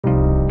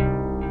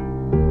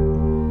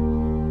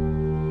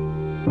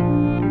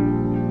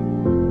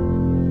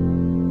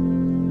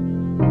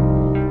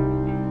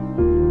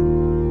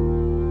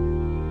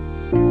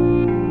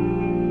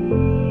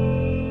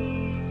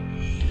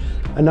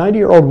A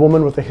 90-year-old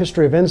woman with a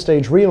history of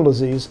end-stage renal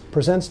disease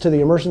presents to the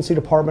emergency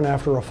department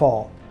after a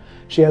fall.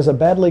 She has a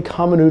badly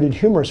comminuted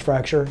humerus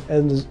fracture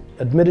and is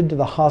admitted to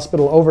the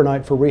hospital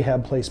overnight for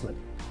rehab placement.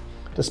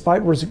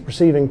 Despite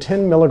receiving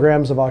 10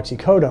 milligrams of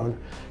oxycodone,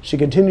 she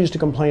continues to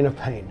complain of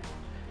pain.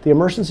 The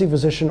emergency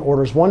physician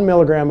orders 1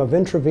 milligram of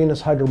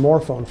intravenous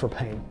hydromorphone for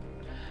pain.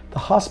 The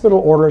hospital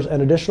orders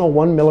an additional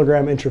 1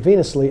 milligram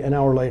intravenously an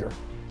hour later.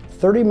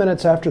 30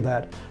 minutes after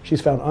that,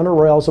 she's found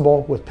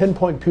unarousable with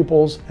pinpoint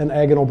pupils and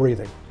agonal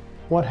breathing.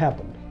 What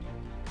happened?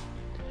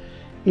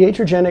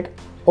 Iatrogenic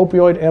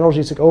opioid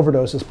analgesic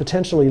overdose is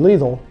potentially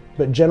lethal,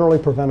 but generally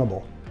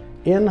preventable.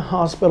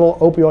 In-hospital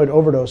opioid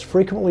overdose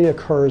frequently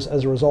occurs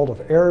as a result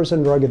of errors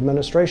in drug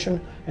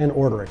administration and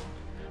ordering.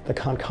 The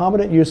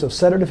concomitant use of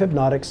sedative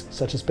hypnotics,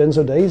 such as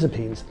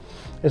benzodiazepines,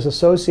 is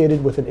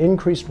associated with an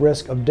increased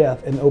risk of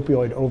death in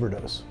opioid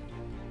overdose.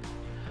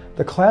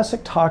 The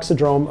classic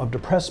toxidrome of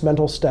depressed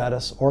mental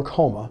status, or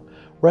coma,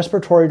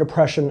 respiratory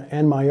depression,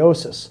 and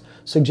meiosis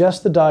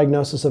suggest the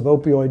diagnosis of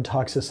opioid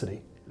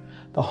toxicity.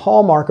 The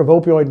hallmark of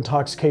opioid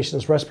intoxication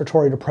is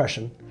respiratory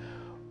depression,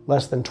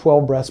 less than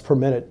 12 breaths per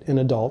minute in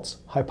adults,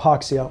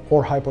 hypoxia,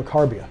 or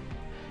hypercarbia.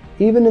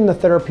 Even in the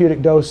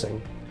therapeutic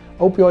dosing,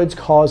 opioids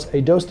cause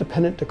a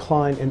dose-dependent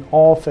decline in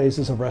all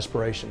phases of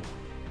respiration.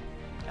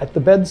 At the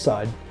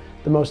bedside,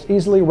 the most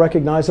easily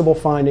recognizable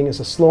finding is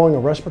a slowing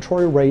of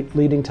respiratory rate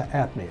leading to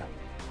apnea.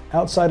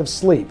 Outside of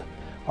sleep,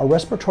 a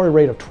respiratory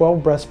rate of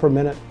 12 breaths per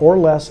minute or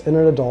less in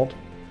an adult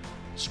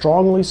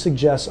strongly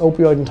suggests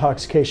opioid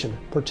intoxication,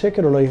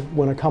 particularly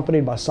when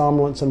accompanied by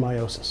somnolence and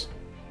meiosis.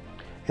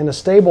 In a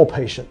stable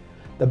patient,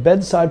 the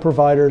bedside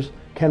providers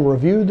can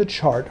review the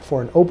chart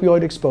for an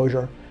opioid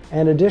exposure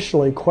and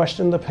additionally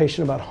question the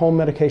patient about home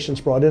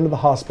medications brought into the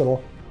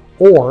hospital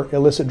or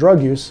illicit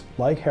drug use,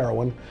 like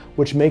heroin,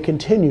 which may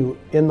continue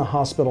in the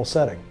hospital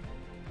setting.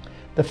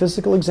 The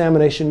physical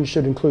examination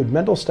should include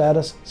mental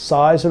status,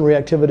 size and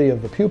reactivity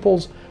of the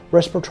pupils,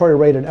 respiratory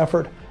rate and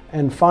effort,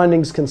 and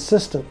findings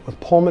consistent with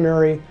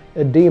pulmonary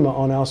edema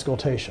on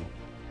auscultation.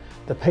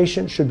 The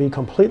patient should be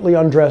completely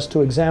undressed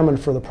to examine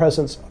for the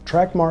presence of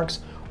track marks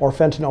or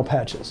fentanyl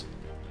patches.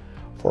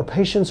 For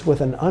patients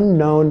with an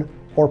unknown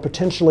or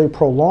potentially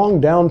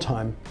prolonged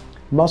downtime,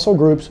 muscle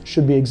groups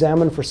should be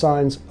examined for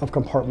signs of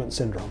compartment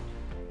syndrome.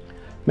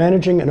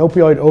 Managing an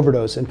opioid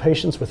overdose in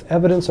patients with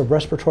evidence of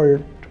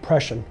respiratory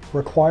depression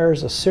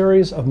requires a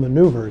series of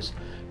maneuvers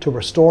to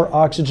restore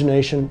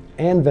oxygenation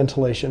and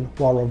ventilation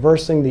while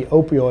reversing the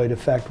opioid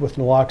effect with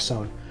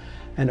naloxone,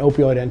 an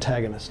opioid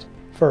antagonist.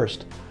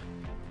 First,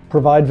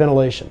 provide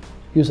ventilation.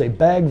 Use a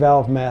bag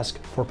valve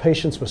mask for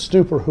patients with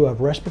stupor who have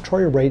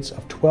respiratory rates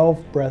of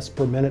 12 breaths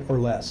per minute or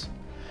less.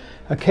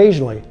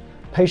 Occasionally,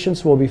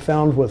 patients will be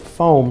found with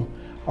foam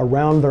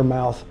around their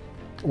mouth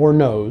or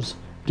nose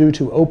due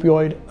to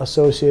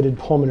opioid-associated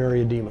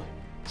pulmonary edema.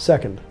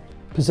 Second,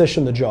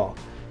 position the jaw.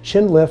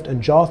 Chin lift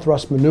and jaw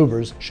thrust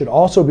maneuvers should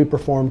also be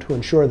performed to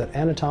ensure that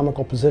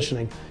anatomical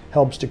positioning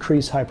helps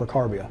decrease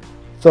hypercarbia.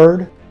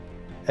 Third,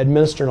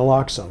 administer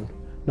naloxone.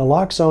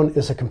 Naloxone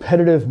is a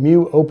competitive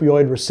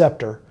mu-opioid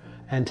receptor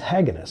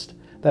antagonist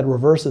that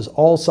reverses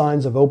all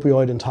signs of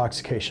opioid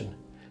intoxication.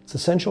 It's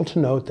essential to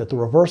note that the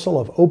reversal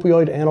of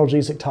opioid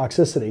analgesic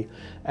toxicity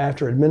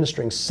after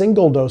administering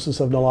single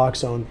doses of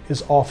naloxone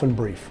is often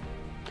brief.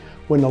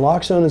 When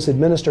naloxone is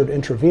administered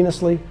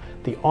intravenously,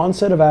 the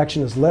onset of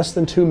action is less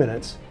than 2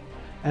 minutes,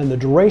 and the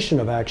duration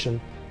of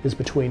action is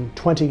between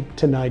 20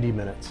 to 90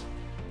 minutes.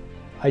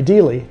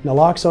 Ideally,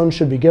 naloxone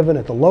should be given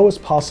at the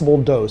lowest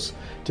possible dose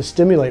to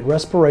stimulate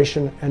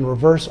respiration and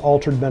reverse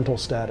altered mental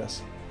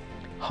status.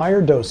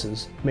 Higher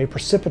doses may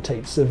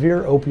precipitate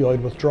severe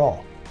opioid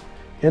withdrawal.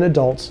 In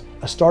adults,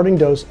 a starting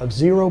dose of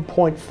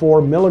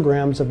 0.4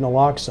 milligrams of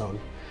naloxone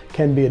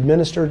can be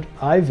administered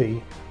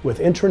IV with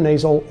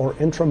intranasal or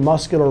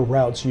intramuscular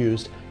routes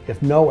used if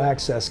no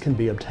access can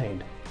be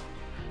obtained.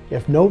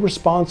 If no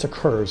response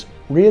occurs,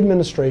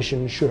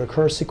 readministration should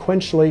occur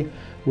sequentially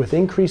with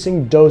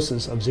increasing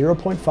doses of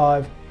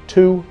 0.5,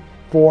 2,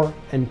 4,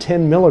 and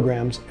 10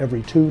 milligrams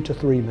every 2 to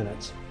 3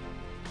 minutes.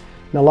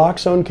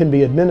 Naloxone can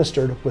be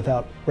administered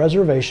without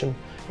reservation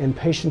in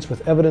patients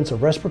with evidence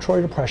of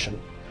respiratory depression,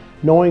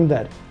 knowing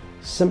that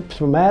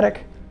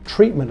symptomatic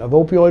treatment of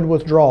opioid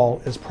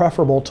withdrawal is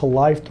preferable to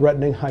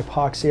life-threatening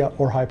hypoxia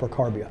or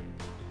hypercarbia.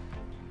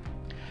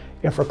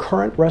 If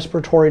recurrent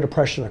respiratory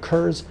depression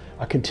occurs,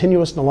 a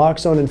continuous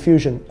naloxone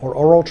infusion or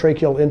oral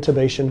tracheal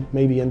intubation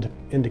may be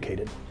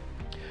indicated.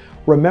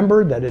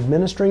 Remember that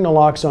administering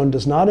naloxone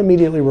does not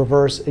immediately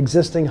reverse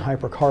existing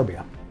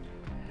hypercarbia.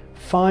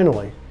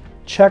 Finally,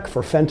 check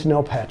for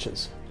fentanyl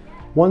patches.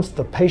 Once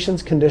the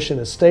patient's condition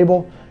is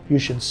stable, you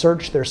should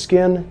search their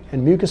skin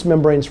and mucous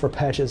membranes for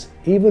patches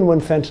even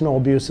when fentanyl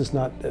abuse is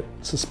not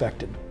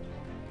suspected.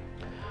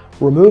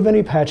 Remove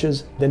any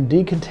patches, then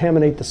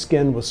decontaminate the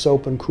skin with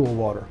soap and cool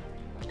water.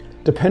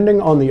 Depending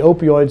on the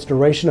opioid's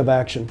duration of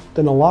action,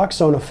 the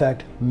naloxone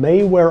effect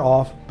may wear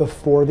off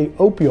before the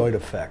opioid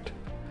effect.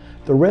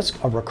 The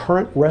risk of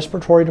recurrent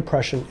respiratory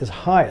depression is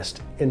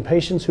highest in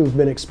patients who have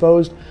been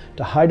exposed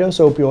to high-dose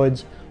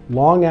opioids,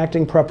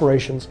 long-acting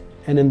preparations,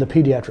 and in the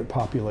pediatric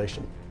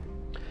population.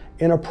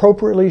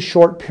 Inappropriately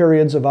short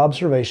periods of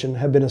observation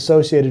have been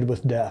associated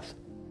with death.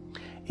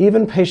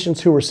 Even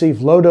patients who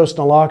receive low-dose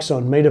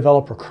naloxone may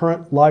develop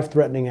recurrent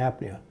life-threatening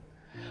apnea.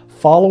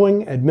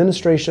 Following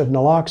administration of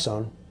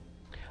naloxone,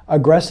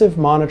 aggressive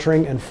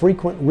monitoring and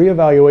frequent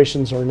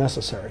reevaluations are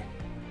necessary.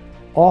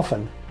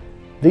 Often,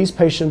 these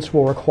patients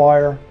will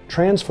require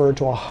transfer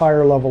to a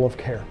higher level of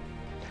care.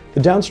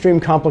 The downstream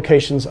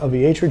complications of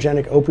the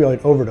iatrogenic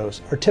opioid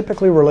overdose are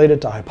typically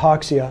related to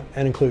hypoxia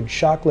and include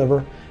shock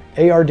liver,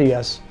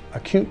 ARDS,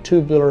 acute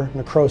tubular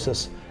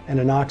necrosis, and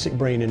anoxic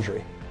brain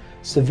injury.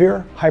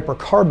 Severe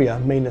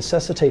hypercarbia may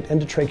necessitate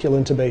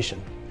endotracheal intubation.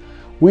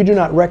 We do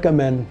not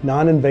recommend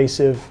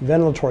non-invasive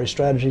ventilatory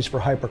strategies for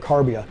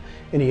hypercarbia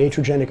in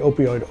iatrogenic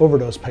opioid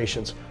overdose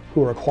patients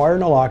who require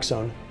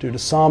naloxone due to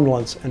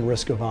somnolence and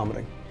risk of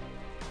vomiting.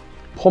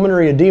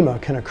 Pulmonary edema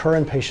can occur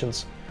in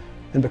patients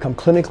and become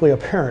clinically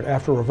apparent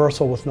after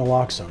reversal with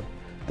naloxone,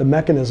 the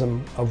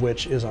mechanism of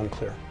which is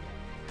unclear.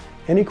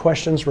 Any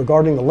questions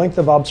regarding the length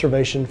of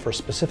observation for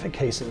specific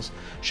cases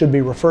should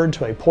be referred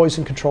to a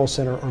poison control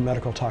center or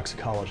medical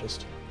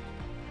toxicologist.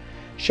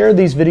 Share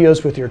these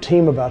videos with your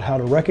team about how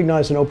to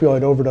recognize an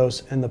opioid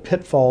overdose and the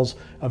pitfalls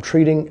of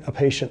treating a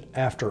patient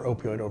after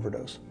opioid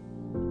overdose.